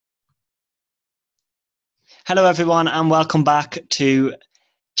Hello, everyone, and welcome back to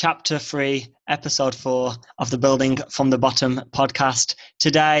Chapter 3, Episode 4 of the Building from the Bottom podcast.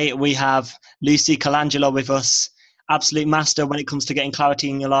 Today, we have Lucy Colangelo with us, absolute master when it comes to getting clarity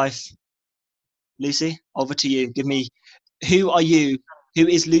in your life. Lucy, over to you. Who are you? Who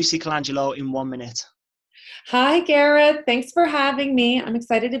is Lucy Colangelo in 1 minute? Hi, Gareth. Thanks for having me. I'm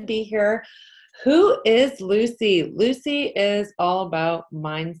excited to be here. Who is Lucy? Lucy is all about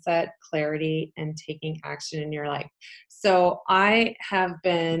mindset, clarity, and taking action in your life. So, I have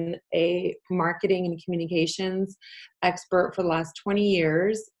been a marketing and communications expert for the last 20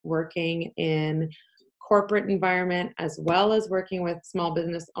 years, working in corporate environment as well as working with small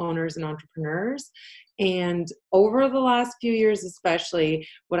business owners and entrepreneurs. And over the last few years, especially,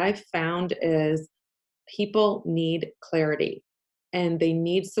 what I've found is people need clarity and they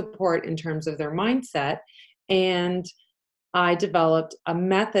need support in terms of their mindset. And I developed a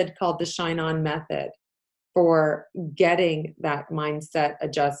method called the Shine On Method for getting that mindset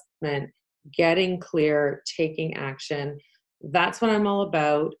adjustment, getting clear, taking action. That's what I'm all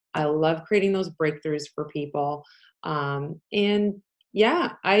about. I love creating those breakthroughs for people. And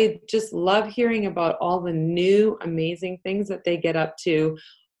yeah, I just love hearing about all the new amazing things that they get up to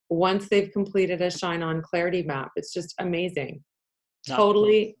once they've completed a Shine On Clarity map. It's just amazing.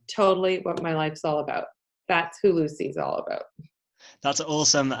 Totally what my life's all about. That's who Lucy's all about. That's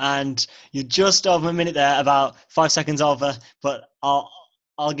awesome. And you're just over a minute there, about 5 seconds over, but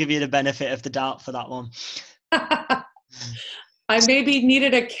I'll give you the benefit of the doubt for that one. I maybe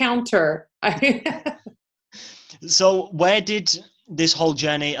needed a counter. So where did this whole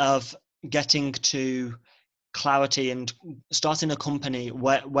journey of getting to clarity and starting a company,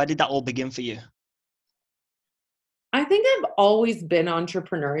 where did that all begin for you? I think I've always been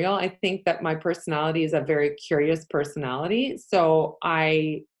entrepreneurial. I think that my personality is a very curious personality. So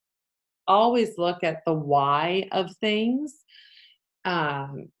I always look at the why of things.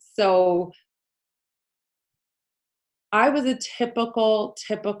 So I was a typical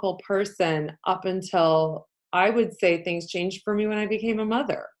person up until I would say things changed for me when I became a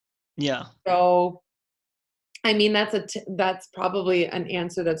mother. Yeah. So, I mean, that's probably an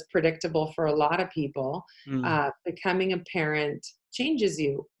answer that's predictable for a lot of people. Becoming a parent changes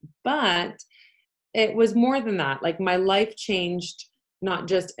you, but it was more than that. Like my life changed, not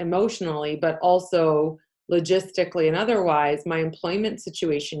just emotionally, but also logistically and otherwise. My employment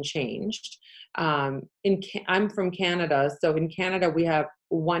situation changed. I'm from Canada, so in Canada we have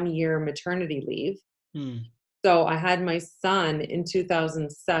 1 year maternity leave. So I had my son in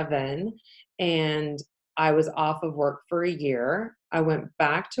 2007, and I was off of work for a year. I went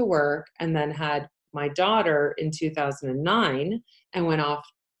back to work and then had my daughter in 2009 and went off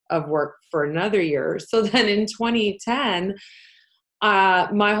of work for another year. So then in 2010,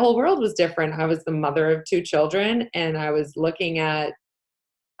 my whole world was different. I was the mother of two children, and I was looking at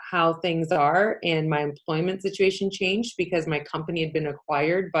how things are, and my employment situation changed because my company had been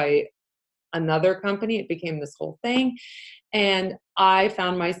acquired by another company. It became this whole thing. And I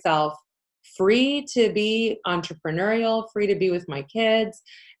found myself free to be entrepreneurial, free to be with my kids.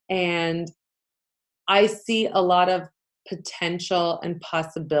 And I see a lot of potential and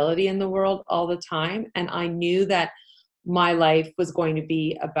possibility in the world all the time. And I knew that my life was going to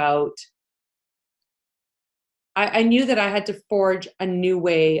be about, I knew that I had to forge a new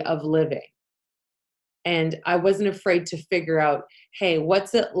way of living. And I wasn't afraid to figure out, hey,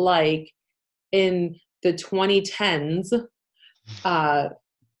 what's it like in the 2010s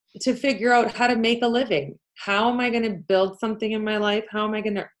to figure out how to make a living? How am I going to build something in my life? How am I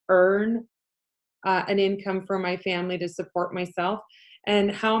going to earn an income for my family to support myself?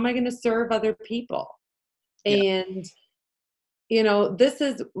 And how am I going to serve other people? Yeah. And, this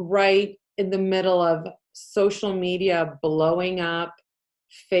is right in the middle of social media blowing up.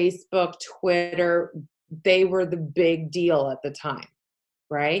 Facebook, Twitter, they were the big deal at the time,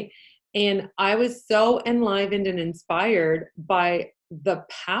 right? And I was so enlivened and inspired by the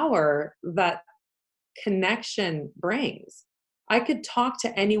power that connection brings. I could talk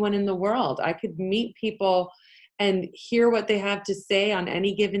to anyone in the world. I could meet people and hear what they have to say on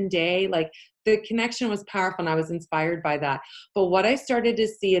any given day. Like the connection was powerful and I was inspired by that. But what I started to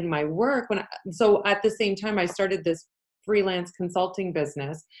see in my work so at the same time I started this freelance consulting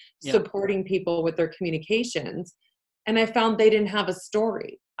business supporting people with their communications, and I found they didn't have a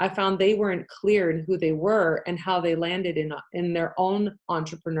story. I found they weren't clear in who they were and how they landed in their own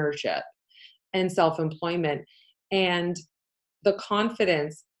entrepreneurship and self-employment. And the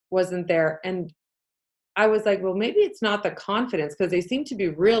confidence wasn't there. And I was like, well, maybe it's not the confidence, because they seem to be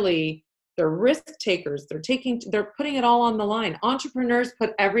really They're risk takers. They're putting it all on the line. Entrepreneurs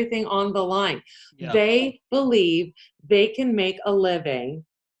put everything on the line. Yeah. They believe they can make a living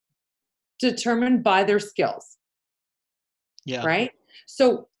determined by their skills. Yeah. Right?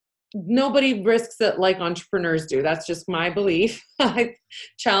 So nobody risks it like entrepreneurs do. That's just my belief. I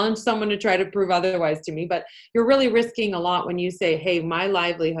challenge someone to try to prove otherwise to me, but you're really risking a lot when you say, hey, my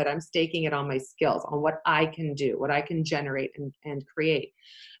livelihood, I'm staking it on my skills, on what I can do, what I can generate and create.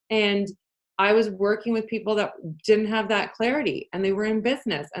 And I was working with people that didn't have that clarity, and they were in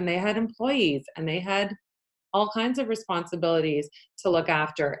business, and they had employees, and they had all kinds of responsibilities to look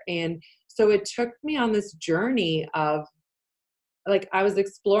after. And so it took me on this journey of, like, I was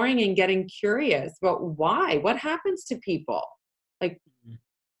exploring and getting curious about what happens to people. Like,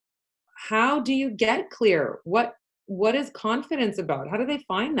 how do you get clear? What is confidence about? How do they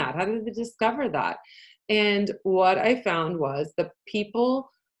find that? How do they discover that? And what I found was the people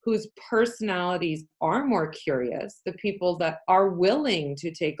whose personalities are more curious, the people that are willing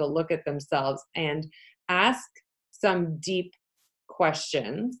to take a look at themselves and ask some deep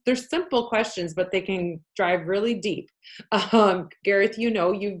questions. They're simple questions, but they can drive really deep. Gareth,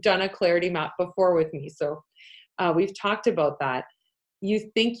 you've done a clarity map before with me. So we've talked about that.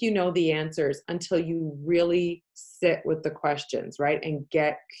 You think you know the answers until you really sit with the questions, right? And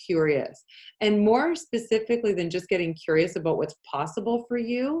get curious. And more specifically than just getting curious about what's possible for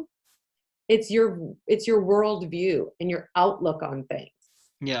you, it's your worldview and your outlook on things.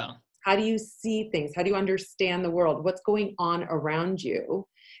 Yeah. How do you see things? How do you understand the world? What's going on around you?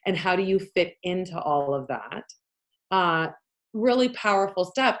 And how do you fit into all of that? Really powerful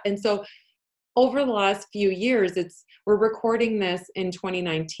step. And so over the last few years, we're recording this in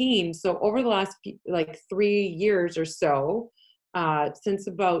 2019. So over the last 3 years or so, since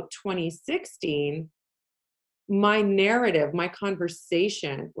about 2016, my narrative, my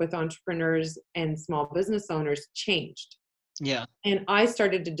conversation with entrepreneurs and small business owners changed. Yeah. And I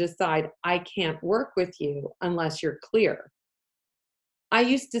started to decide I can't work with you unless you're clear. I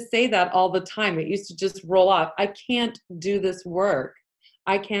used to say that all the time. It used to just roll off. I can't do this work.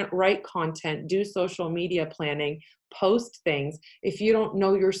 I can't write content, do social media planning, post things if you don't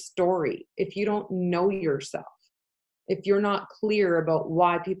know your story, if you don't know yourself, if you're not clear about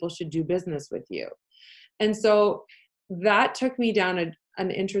why people should do business with you. And so that took me down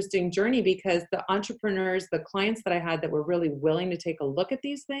an interesting journey, because the entrepreneurs, the clients that I had that were really willing to take a look at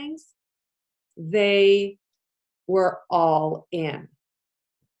these things, they were all in.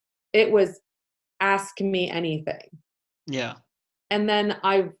 It was ask me anything. Yeah. And then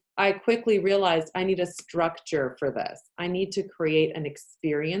I quickly realized I need a structure for this. I need to create an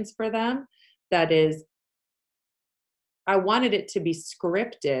experience for them that is, I wanted it to be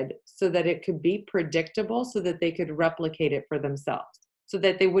scripted so that it could be predictable, so that they could replicate it for themselves, so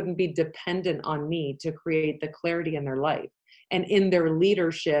that they wouldn't be dependent on me to create the clarity in their life and in their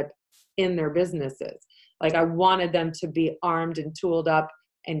leadership, in their businesses. Like, I wanted them to be armed and tooled up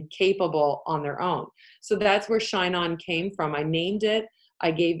and capable on their own. So that's where Shine On came from. I named it.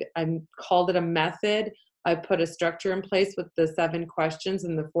 I called it a method. I put a structure in place with the 7 questions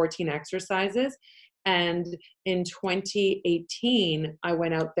and the 14 exercises. And in 2018, I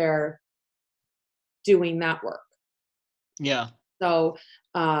went out there doing that work. Yeah. So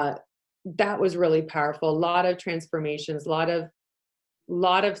that was really powerful. A lot of transformations, a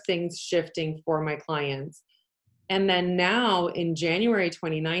lot of things shifting for my clients. And then now in January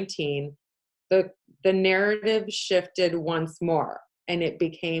 2019, the narrative shifted once more, and it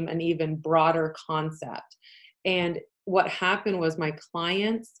became an even broader concept. And what happened was my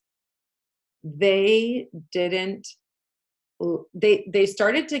clients, they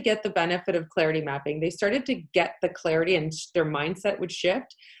started to get the benefit of clarity mapping. They started to get the clarity, and their mindset would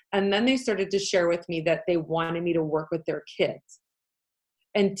shift. And then they started to share with me that they wanted me to work with their kids.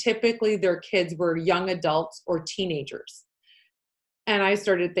 And typically their kids were young adults or teenagers. And I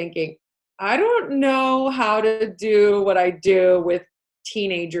started thinking, I don't know how to do what I do with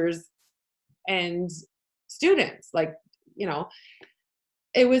teenagers and students.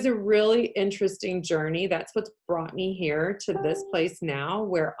 It was a really interesting journey. That's what's brought me here to this place now,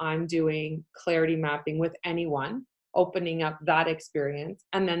 where I'm doing clarity mapping with anyone, opening up that experience,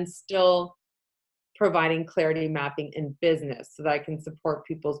 and then still providing clarity mapping in business so that I can support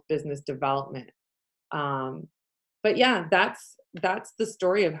people's business development. But yeah, that's the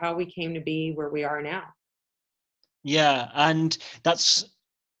story of how we came to be where we are now. Yeah, and that's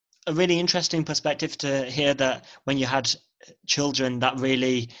a really interesting perspective to hear, that when you had children, that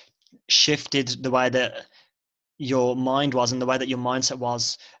really shifted the way that your mind was and the way that your mindset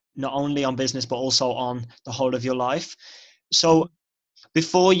was, not only on business but also on the whole of your life. So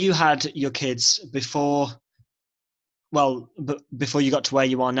Before you had your kids, before you got to where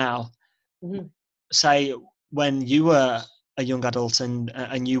you are now, Mhm. say when you were a young adult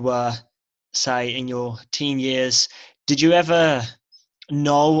and you were, say, in your teen years, did you ever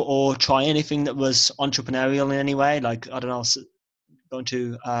know or try anything that was entrepreneurial in any way? Like, I don't know, going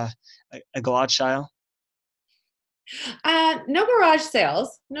to a garage sale? No garage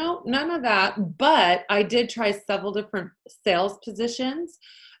sales. No, none of that. But I did try several different sales positions.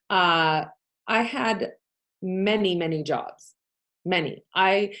 Uh, I had many, many jobs. Many.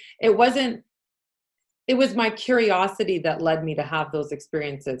 It wasn't, it was my curiosity that led me to have those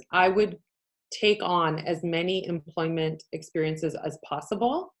experiences. I would take on as many employment experiences as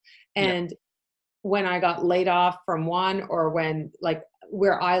possible. Yeah. And when I got laid off from one, or when, like,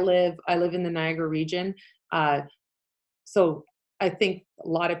 where I live in the Niagara region. Uh, so I think a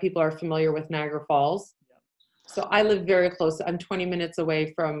lot of people are familiar with Niagara Falls. So I live very close. I'm 20 minutes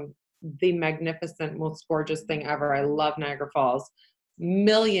away from the magnificent, most gorgeous thing ever. I love Niagara Falls.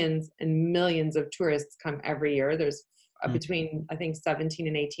 Millions and millions of tourists come every year. There's Mm. between, I think, 17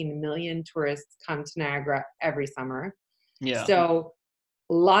 and 18 million tourists come to Niagara every summer. Yeah. So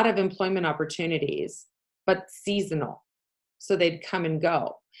a lot of employment opportunities, but seasonal. So they'd come and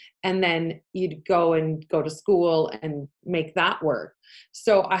go. And then you'd go to school and make that work.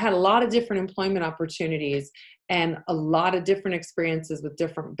 So I had a lot of different employment opportunities and a lot of different experiences with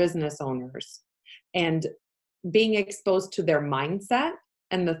different business owners. And being exposed to their mindset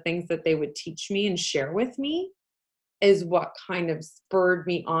and the things that they would teach me and share with me is what kind of spurred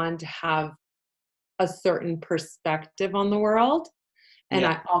me on to have a certain perspective on the world. And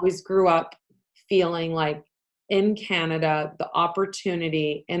Yeah. I always grew up feeling like in Canada, the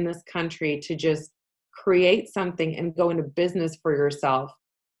opportunity in this country to just create something and go into business for yourself,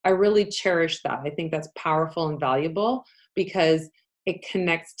 I really cherish that. I think that's powerful and valuable because it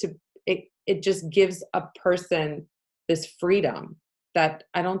connects to it. It just gives a person this freedom that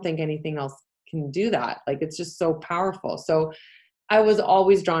I don't think anything else can do that. Like, it's just so powerful. So I was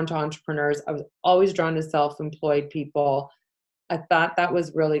always drawn to entrepreneurs. I was always drawn to self-employed people. I thought that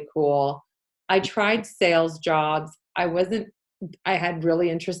was really cool. I tried sales jobs. I had really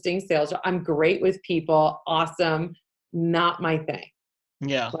interesting sales. I'm great with people. Awesome. Not my thing.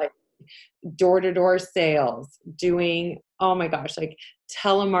 Yeah. Like door to door sales, doing, oh my gosh, like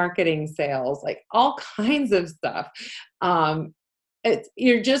telemarketing sales, like all kinds of stuff.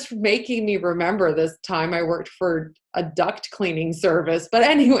 You're just making me remember this time I worked for a duct cleaning service. But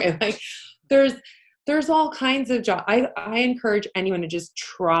anyway, like there's there's all kinds of jobs. I encourage anyone to just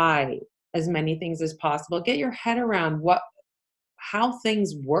try as many things as possible. Get your head around how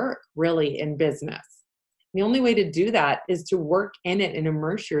things work really in business. The only way to do that is to work in it and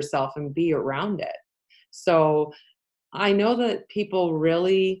immerse yourself and be around it. So I know that people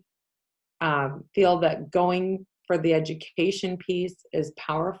really feel that going for the education piece is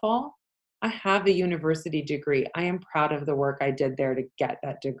powerful. I have a university degree. I am proud of the work I did there to get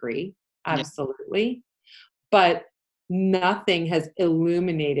that degree. Yeah. Absolutely. But nothing has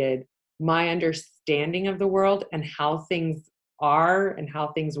illuminated my understanding of the world and how things are and how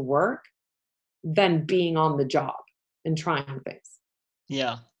things work than being on the job and trying things,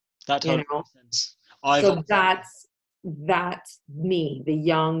 Yeah. That you totally know? makes sense. I've So also, that's me, the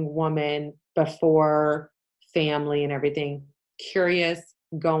young woman before family and everything, curious,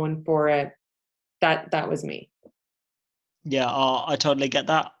 going for it. That was me. yeah, I totally get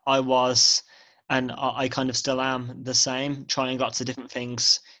that. I was, and I kind of still am the same, trying lots of different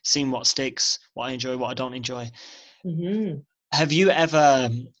things, seeing what sticks, what I enjoy, what I don't enjoy. Hmm. Have you ever,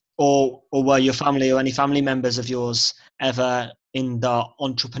 or were your family or any family members of yours ever in the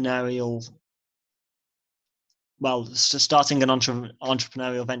entrepreneurial, starting an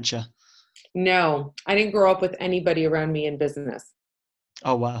entrepreneurial venture? No, I didn't grow up with anybody around me in business.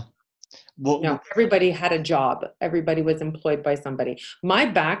 Oh wow. What, No, everybody had a job. Everybody was employed by somebody. My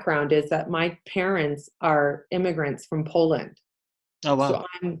background is that my parents are immigrants from Poland. oh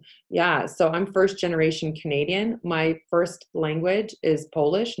wow. So I'm first generation Canadian. My first language is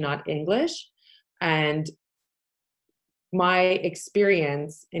Polish, not English. And my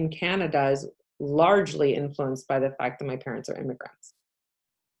experience in Canada is largely influenced by the fact that my parents are immigrants.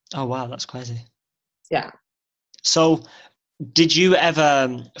 Oh wow, that's crazy. Yeah. So did you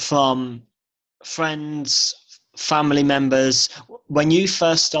ever, from friends, family members, when you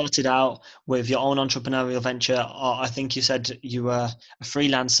first started out with your own entrepreneurial venture, or I think you said you were a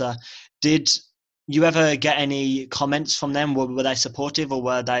freelancer, did you ever get any comments from them? Were they supportive, or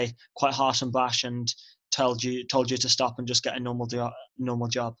were they quite harsh and brash and told you to stop and just get a normal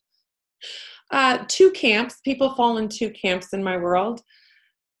job? Two camps. People fall in two camps in my world.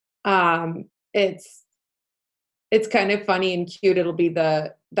 Um, it's it's kind of funny and cute. It'll be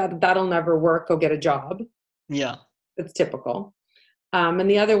that'll never work. Go get a job. Yeah. It's typical. And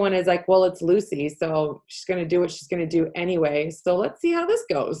the other one is like, well, it's Lucy, so she's going to do what she's going to do anyway. So let's see how this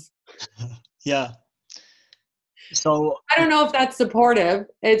goes. Yeah. So I don't know if that's supportive.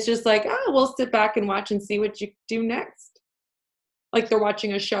 It's just like, oh, we'll sit back and watch and see what you do next. Like they're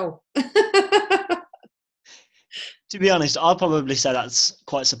watching a show. to be honest, I'll probably say that's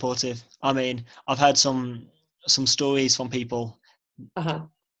quite supportive. I mean, I've heard some stories from people Uh-huh.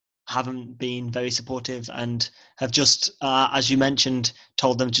 haven't been very supportive and have just, as you mentioned,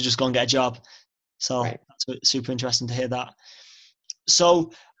 told them to just go and get a job. So Right. that's super interesting to hear that.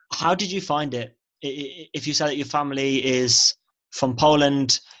 So how did you find it? If you said that your family is from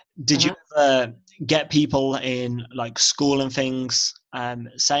Poland, did you Uh-huh. ever get people in like school and things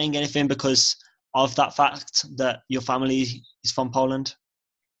saying anything because of that fact that your family is from Poland?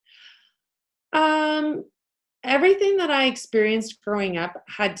 Um, Everything that I experienced growing up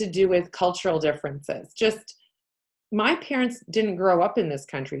had to do with cultural differences. Just my parents didn't grow up in this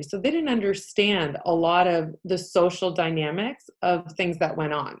country, so they didn't understand a lot of the social dynamics of things that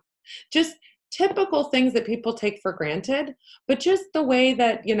went on. Just typical things that people take for granted, but just the way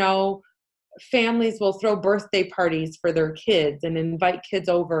that, families will throw birthday parties for their kids and invite kids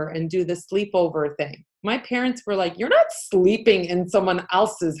over and do the sleepover thing. My parents were like, "You're not sleeping in someone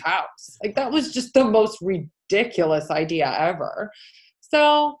else's house." Like that was just the most ridiculous idea ever.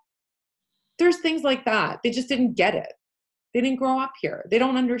 So there's things like that. They just didn't get it. They didn't grow up here. They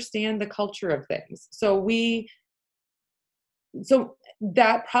don't understand the culture of things. So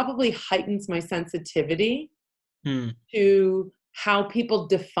that probably heightens my sensitivity Hmm. to how people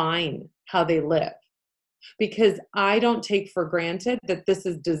define how they live, because I don't take for granted that this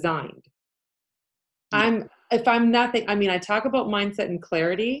is designed. Yeah. If I'm nothing, I mean, I talk about mindset and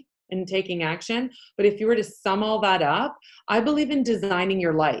clarity and taking action, but if you were to sum all that up, I believe in designing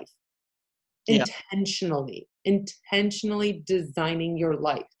your life Yeah. intentionally designing your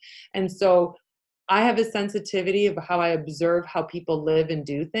life. And so I have a sensitivity of how I observe how people live and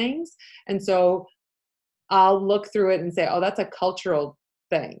do things. And so I'll look through it and say, oh, that's a cultural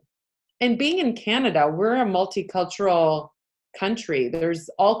thing. And being in Canada, we're a multicultural country. There's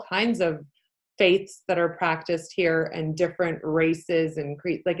all kinds of faiths that are practiced here and different races and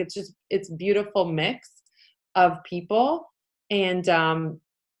like it's beautiful mix of people. And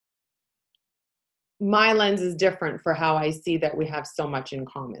my lens is different for how I see that we have so much in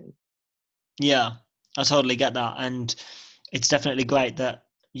common. Yeah, I totally get that. And it's definitely great that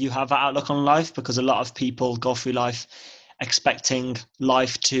you have that outlook on life, because a lot of people go through life expecting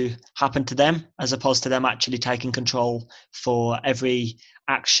life to happen to them as opposed to them actually taking control for every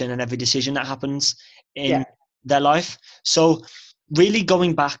action and every decision that happens in Yeah. their life. So really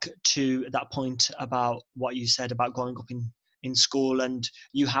going back to that point about what you said about growing up in school and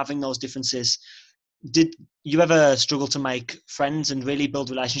you having those differences, did you ever struggle to make friends and really build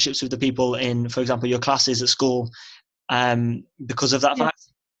relationships with the people in, for example, your classes at school, because of that Yeah. fact?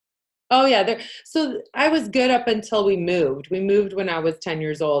 Oh yeah. So I was good up until we moved. We moved when I was 10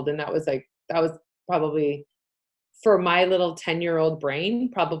 years old, and that was probably, for my little 10-year-old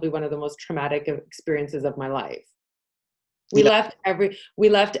brain, probably one of the most traumatic experiences of my life. We Yeah, left we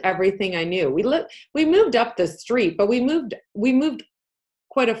left everything I knew. We moved up the street, but we moved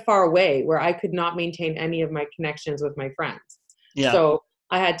quite a far away where I could not maintain any of my connections with my friends. yeah, So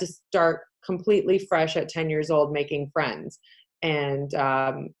I had to start completely fresh at 10 years old making friends. And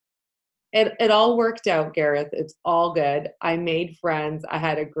it all worked out, Gareth. It's all good. I made friends. I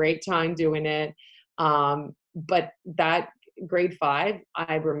had a great time doing it. But that grade 5,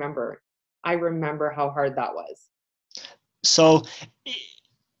 I remember. I remember how hard that was. so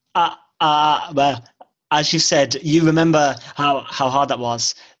well, as you said, you remember how hard that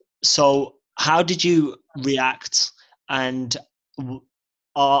was. So how did you react? And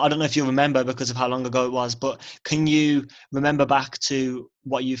I don't know if you remember because of how long ago it was, but can you remember back to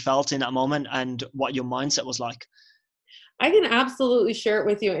what you felt in that moment and what your mindset was like? I can absolutely share it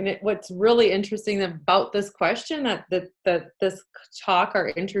with you. And what's really interesting about this question, that this talk, our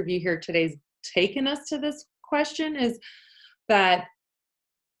interview here today's taken us to this question, is that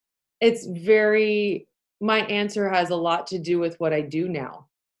it's very, my answer has a lot to do with what I do now.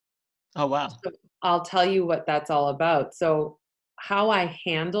 Oh, wow. So I'll tell you what that's all about. So how I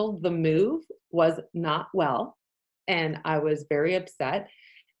handled the move was not well, and I was very upset,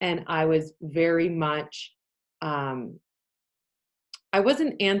 and I was very much, um, I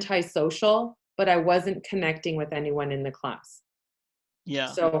wasn't antisocial, but I wasn't connecting with anyone in the class. Yeah.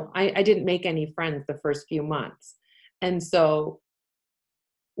 So I didn't make any friends the first few months. And so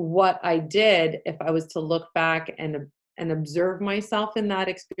what I did, if I was to look back and observe myself in that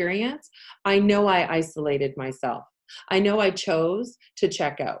experience, I know I isolated myself. I know I chose to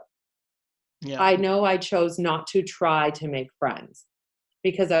check out. Yeah. I know I chose not to try to make friends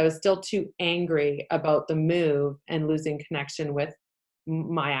because I was still too angry about the move and losing connection with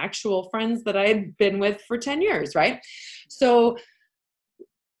my actual friends that I had been with for 10 years, right? So,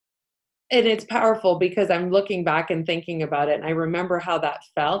 and it's powerful because I'm looking back and thinking about it, and I remember how that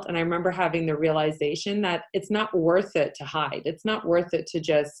felt, and I remember having the realization that it's not worth it to hide. It's not worth it to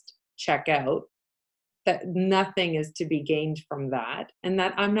just check out, that nothing is to be gained from that, and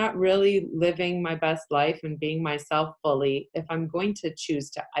that I'm not really living my best life and being myself fully if I'm going to choose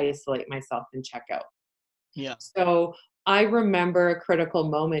to isolate myself and check out. Yeah. So I remember a critical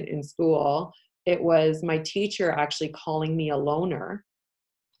moment in school. It was my teacher actually calling me a loner.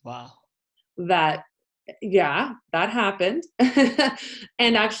 Wow. That, yeah, that happened.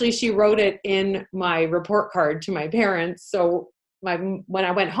 And actually she wrote it in my report card to my parents. So when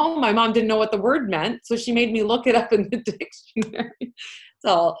I went home, my mom didn't know what the word meant, so she made me look it up in the dictionary.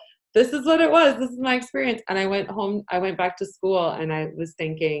 So this is what it was. This is my experience. And I went home, I went back to school, and I was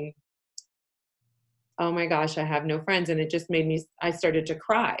thinking, oh my gosh, I have no friends. And it just made me, I started to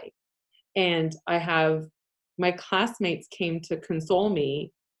cry. And I have, my classmates came to console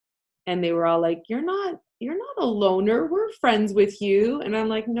me, and they were all like, you're not a loner. We're friends with you. And I'm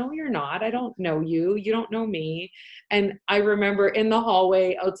like, no, you're not. I don't know you. You don't know me. And I remember in the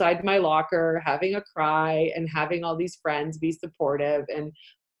hallway outside my locker having a cry and having all these friends be supportive.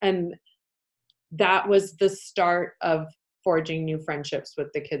 And that was the start of forging new friendships with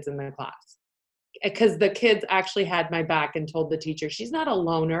the kids in the class. Because the kids actually had my back and told the teacher, she's not a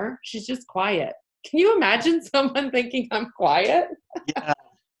loner. She's just quiet. Can you imagine someone thinking I'm quiet? Yeah.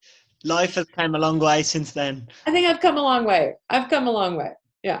 Life has come a long way since then. I think I've come a long way. I've come a long way.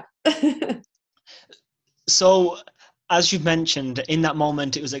 Yeah. So, as you've mentioned, in that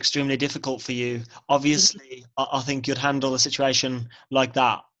moment, it was extremely difficult for you. Obviously, I think you'd handle a situation like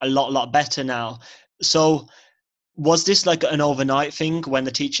that a lot better now. So, was this like an overnight thing when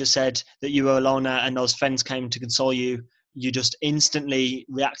the teacher said that you were a loner and those friends came to console you? You just instantly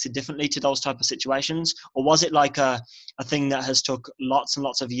reacted differently to those type of situations, or was it like a thing that has took lots and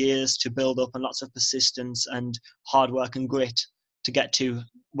lots of years to build up and lots of persistence and hard work and grit to get to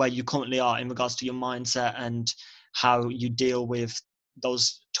where you currently are in regards to your mindset and how you deal with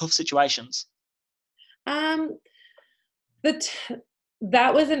those tough situations? um, the t-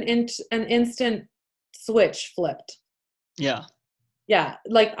 that was an instant switch flipped. Yeah. Yeah,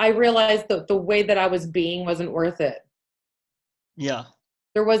 like I realized that the way that I was being wasn't worth it. Yeah.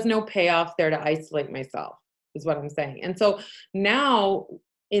 There was no payoff there to isolate myself, is what I'm saying. And so now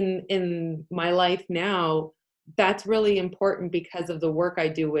in my life now, that's really important because of the work I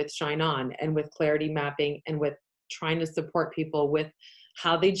do with Shine On and with clarity mapping and with trying to support people with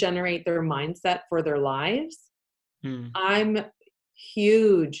how they generate their mindset for their lives. Mm. I'm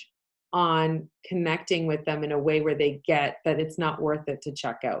huge on connecting with them in a way where they get that it's not worth it to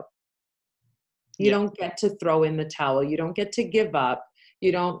check out. You Yeah. don't get to throw in the towel. You don't get to give up.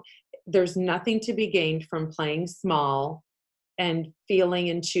 You don't, there's nothing to be gained from playing small and feeling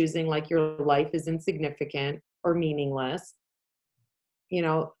and choosing like your life is insignificant or meaningless. You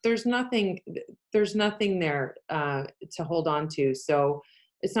know, there's nothing there to hold on to. So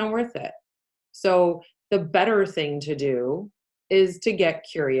it's not worth it. So the better thing to do is to get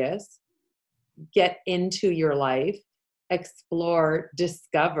curious, get into your life, explore,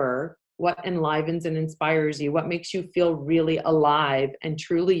 discover what enlivens and inspires you, what makes you feel really alive and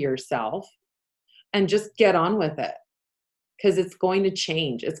truly yourself, and just get on with it because it's going to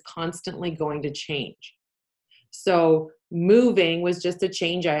change. It's constantly going to change. So moving was just a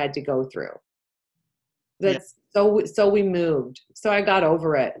change I had to go through. Yeah. So we moved. So I got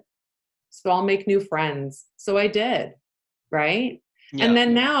over it. So I'll make new friends. So I did, right? And Yeah.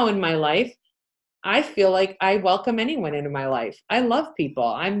 then now in my life, I feel like I welcome anyone into my life. I love people.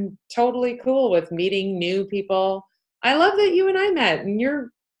 I'm totally cool with meeting new people. I love that you and I met and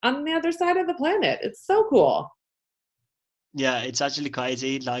you're on the other side of the planet. It's so cool. Yeah. It's actually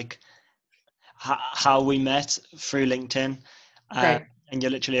crazy. Like, how we met through LinkedIn, uh, Right. and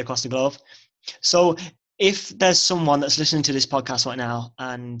you're literally across the globe. So, if there's someone that's listening to this podcast right now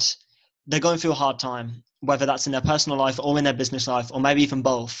and they're going through a hard time, whether that's in their personal life or in their business life, or maybe even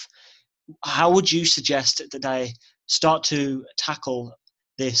both, how would you suggest that they start to tackle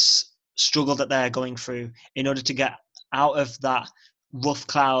this struggle that they're going through in order to get out of that rough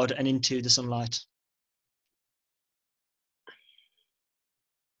cloud and into the sunlight?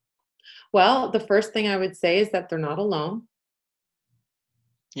 Well, the first thing I would say is that they're not alone.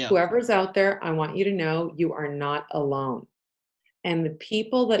 Yeah. Whoever's out there, I want you to know you are not alone. And the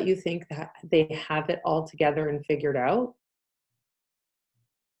people that you think that they have it all together and figured out,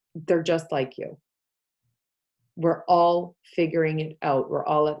 they're just like you. We're all figuring it out. We're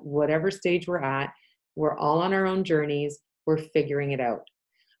all at whatever stage we're at. We're all on our own journeys. We're figuring it out.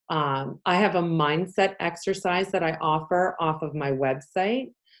 I have a mindset exercise that I offer off of my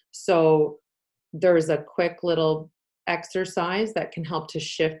website. So there's a quick little exercise that can help to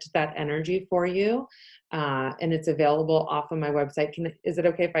shift that energy for you. And it's available off of my website. Is it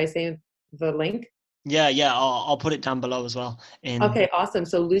okay if I say the link? Yeah, yeah. I'll put it down below as well. Okay, awesome.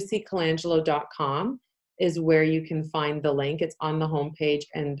 So lucycolangelo.com is where you can find the link. It's on the homepage.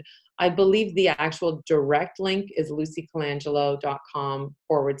 And I believe the actual direct link is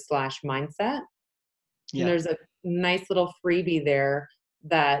lucycolangelo.com/mindset. And Yeah. there's a nice little freebie there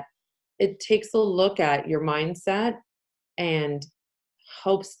that it takes a look at your mindset and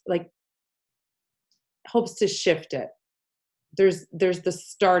hopes to shift it. There's the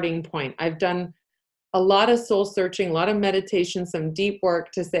starting point. I've done a lot of soul searching, a lot of meditation, some deep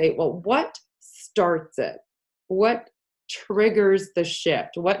work to say, well, what starts it? What triggers the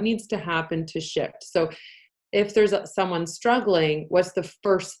shift? What needs to happen to shift? So if there's someone struggling, what's the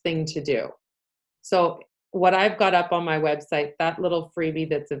first thing to do? So what I've got up on my website, that little freebie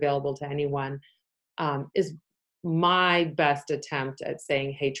that's available to anyone, is my best attempt at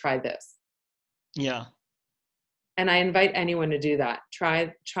saying, hey, try this. Yeah. And I invite anyone to do that. Try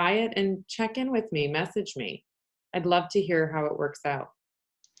it and check in with me, message me. I'd love to hear how it works out.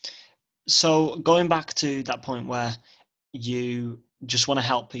 So going back to that point where you just want to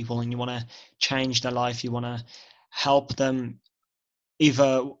help people and you want to change their life, you want to help them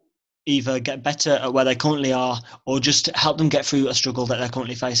either get better at where they currently are or just help them get through a struggle that they're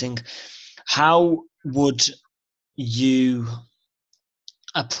currently facing. How would you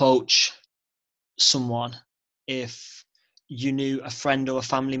approach someone if you knew a friend or a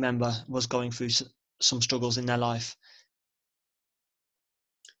family member was going through some struggles in their life?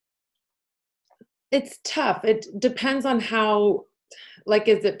 It's tough. It depends on how,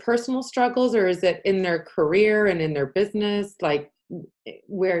 is it personal struggles or is it in their career and in their business? Dial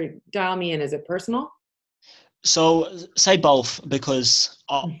me in. Is it personal? So say both, because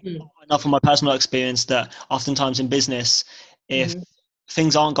I know from my personal experience that oftentimes in business, if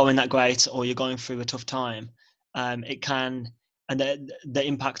things aren't going that great or you're going through a tough time, it can, and the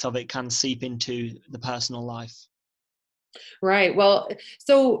impact of it can seep into the personal life. Right. Well,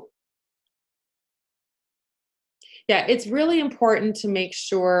 so yeah, it's really important to make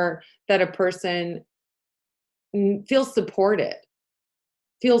sure that a person feels supported,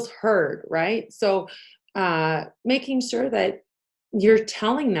 feels heard, right? So making sure that you're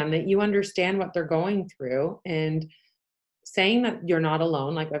telling them that you understand what they're going through and saying that you're not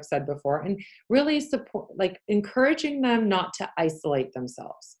alone, like I've said before, and really encouraging them not to isolate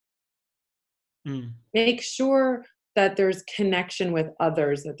themselves. Make sure that there's connection with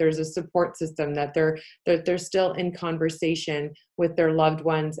others, that there's a support system, that they're still in conversation with their loved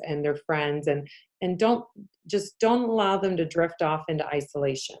ones and their friends, and don't allow them to drift off into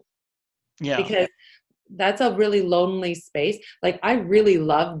isolation. Yeah. Because that's a really lonely space. Like, I really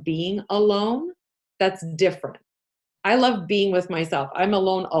love being alone. That's different. I love being with myself. I'm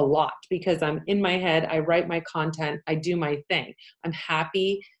alone a lot because I'm in my head. I write my content. I do my thing. I'm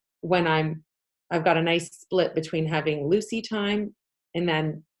happy when I've got a nice split between having Lucy time and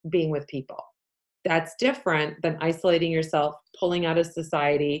then being with people. That's different than isolating yourself, pulling out of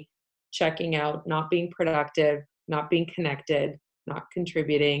society, checking out, not being productive, not being connected, not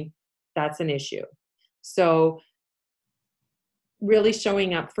contributing. That's an issue. So really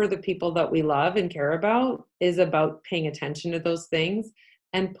showing up for the people that we love and care about is about paying attention to those things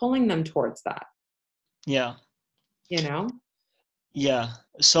and pulling them towards that. Yeah. You know? Yeah.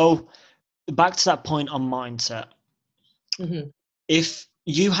 So back to that point on mindset. If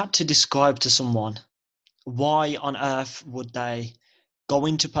you had to describe to someone why on earth would they go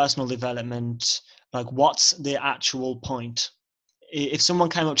into personal development, like what's the actual point? If someone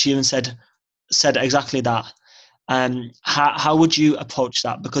came up to you and said exactly that, how would you approach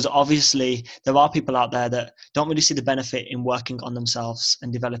that? Because obviously there are people out there that don't really see the benefit in working on themselves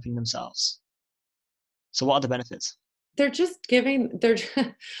and developing themselves. So what are the benefits? I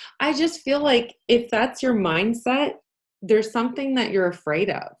just feel like if that's your mindset, there's something that you're afraid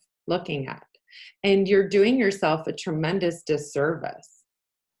of looking at, and you're doing yourself a tremendous disservice.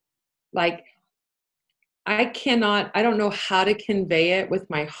 Like, I don't know how to convey it with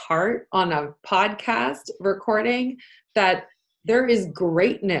my heart on a podcast recording that there is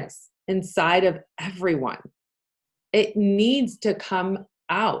greatness inside of everyone. It needs to come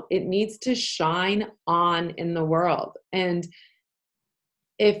out. It needs to shine on in the world. And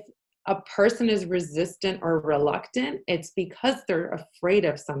if a person is resistant or reluctant, it's because they're afraid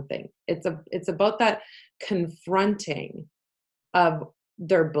of something. It's about that confronting of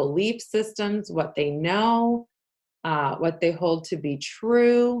their belief systems, what they know, what they hold to be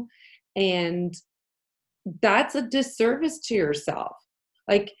true. And that's a disservice to yourself.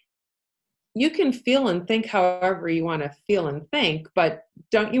 Like, you can feel and think however you want to feel and think, but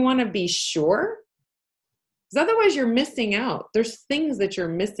don't you want to be sure? Because otherwise you're missing out. There's things that you're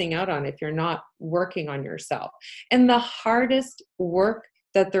missing out on if you're not working on yourself. And the hardest work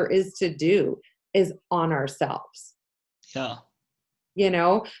that there is to do is on ourselves. Yeah.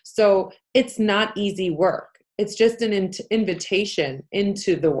 So it's not easy work. It's just an invitation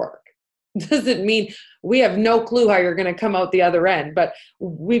into the work. Doesn't mean we have no clue how you're going to come out the other end, but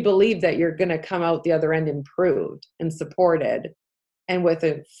we believe that you're going to come out the other end improved and supported and with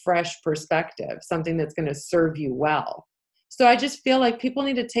a fresh perspective, something that's going to serve you well. So I just feel like people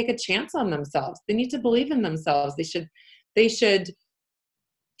need to take a chance on themselves. They need to believe in themselves. They should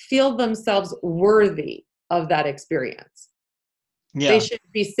feel themselves worthy of that experience. Yeah. They should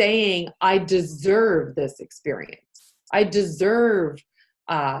be saying, I deserve this experience. I deserve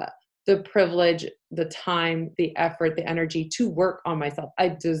the privilege, the time, the effort, the energy to work on myself. I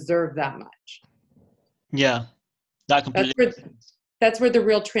deserve that much. Yeah. That completely. That's where the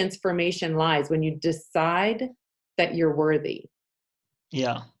real transformation lies, when you decide that you're worthy.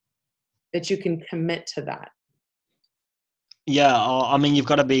 Yeah. That you can commit to that. Yeah. I mean, you've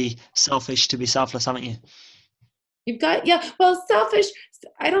got to be selfish to be selfless, haven't you? Selfish.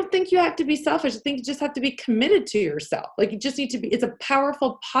 I don't think you have to be selfish. I think you just have to be committed to yourself. Like, you just need to be, it's a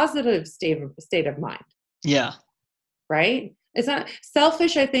powerful, positive state of mind. Yeah. Right? It's not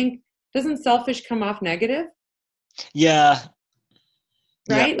selfish. I think, doesn't selfish come off negative? Yeah.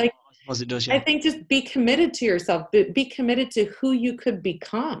 Right? Yeah. Like, I suppose it does, yeah. I think just be committed to yourself, but be committed to who you could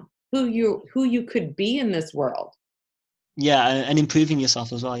become, who you could be in this world. Yeah. And improving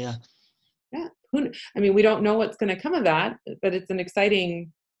yourself as well. Yeah. Yeah. We don't know what's going to come of that, but you're going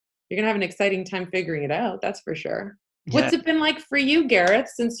to have an exciting time figuring it out. That's for sure. Yeah. What's it been like for you, Gareth,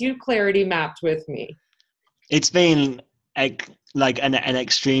 since you clarity mapped with me? It's been like an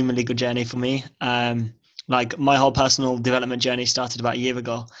extremely good journey for me. Like, my whole personal development journey started about a year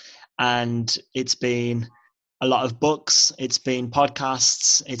ago, and it's been a lot of books, it's been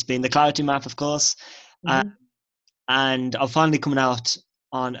podcasts, it's been the clarity map, of course. Mm-hmm. And I'm finally coming out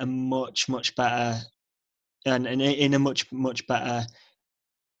on a much better, and in a much better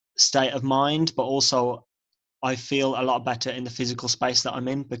state of mind, but also I feel a lot better in the physical space that I'm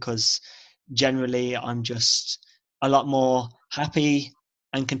in, because generally I'm just a lot more happy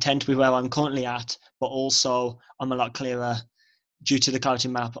and content with where I'm currently at, but also I'm a lot clearer due to the clarity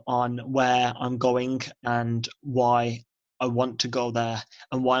map on where I'm going and why I want to go there,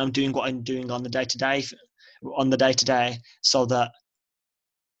 and why I'm doing what I'm doing on the day-to-day, so that,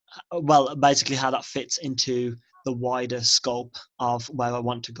 well, basically how that fits into the wider scope of where I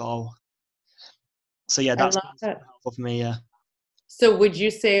want to go. So yeah, that's helpful for me. Yeah. So would you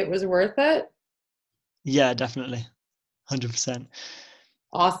say it was worth it? Yeah, definitely. 100%.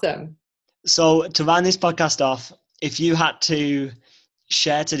 Awesome. So to round this podcast off, if you had to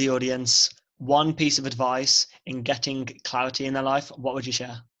share to the audience one piece of advice in getting clarity in their life, what would you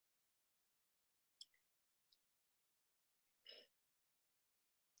share?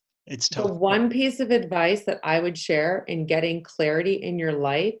 It's tough. The one piece of advice that I would share in getting clarity in your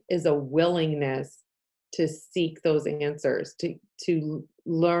life is a willingness to seek those answers, to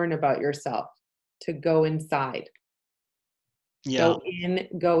learn about yourself, to go inside. Yeah.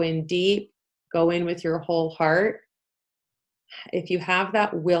 Go in deep, go in with your whole heart. If you have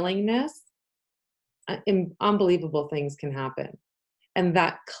that willingness, unbelievable things can happen. And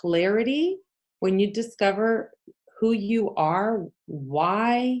that clarity, when you discover who you are,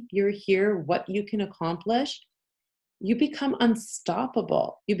 why you're here, what you can accomplish, you become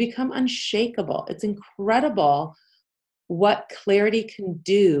unstoppable. You become unshakable. It's incredible what clarity can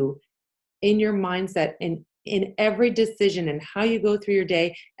do in your mindset and in every decision and how you go through your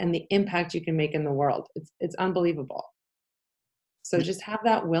day and the impact you can make in the world. It's unbelievable. So just have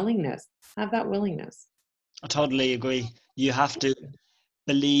that willingness. Have that willingness. I totally agree. You have to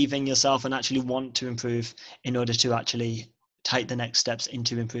believe in yourself and actually want to improve in order to actually take the next steps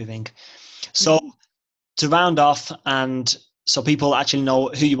into improving. So to round off, and so people actually know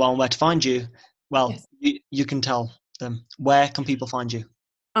who you are and where to find you, well, yes, you can tell them. Where can people find you?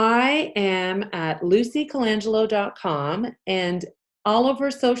 I am at lucycolangelo.com, and All over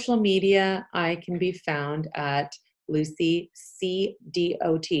social media, I can be found at Lucy C.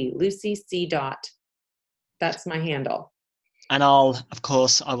 D-O-T, Lucy C. Dot. That's my handle. And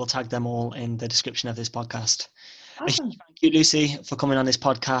I will tag them all in the description of this podcast. Awesome. A huge thank you, Lucy, for coming on this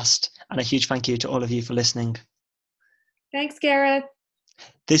podcast, and a huge thank you to all of you for listening. Thanks, Gareth.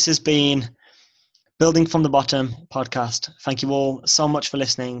 This has been Building from the Bottom podcast. Thank you all so much for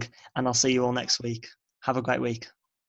listening, and I'll see you all next week. Have a great week.